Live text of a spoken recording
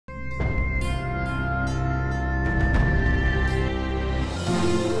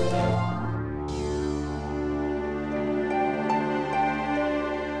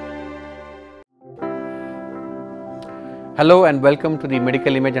Hello and welcome to the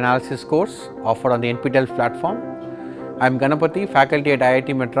Medical Image Analysis course offered on the NPTEL platform. I am Ganapati, faculty at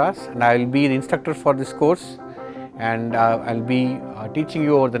IIT Madras, and I will be the instructor for this course, and I will be teaching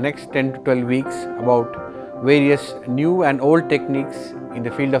you over the next 10 to 12 weeks about various new and old techniques in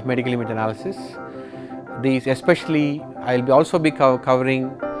the field of medical image analysis. These especially I will also be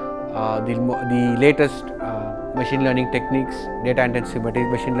covering the latest machine learning techniques, data intensive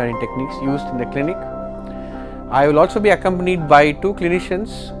machine learning techniques used in the clinic. I will also be accompanied by two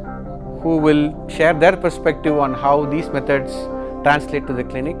clinicians who will share their perspective on how these methods translate to the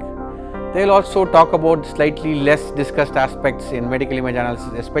clinic. They will also talk about slightly less discussed aspects in medical image analysis,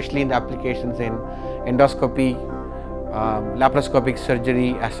 especially in the applications in endoscopy, laparoscopic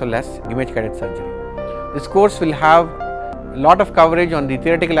surgery as well as image guided surgery. This course will have a lot of coverage on the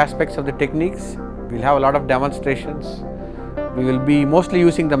theoretical aspects of the techniques. We will have a lot of demonstrations. We will be mostly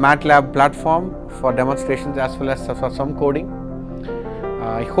using the MATLAB platform for demonstrations as well as for some coding.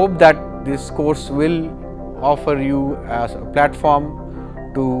 I hope that this course will offer you as a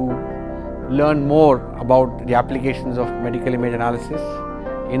platform to learn more about the applications of medical image analysis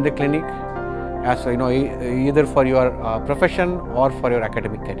in the clinic, as either for your profession or for your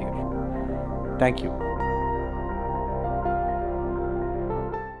academic career. Thank you.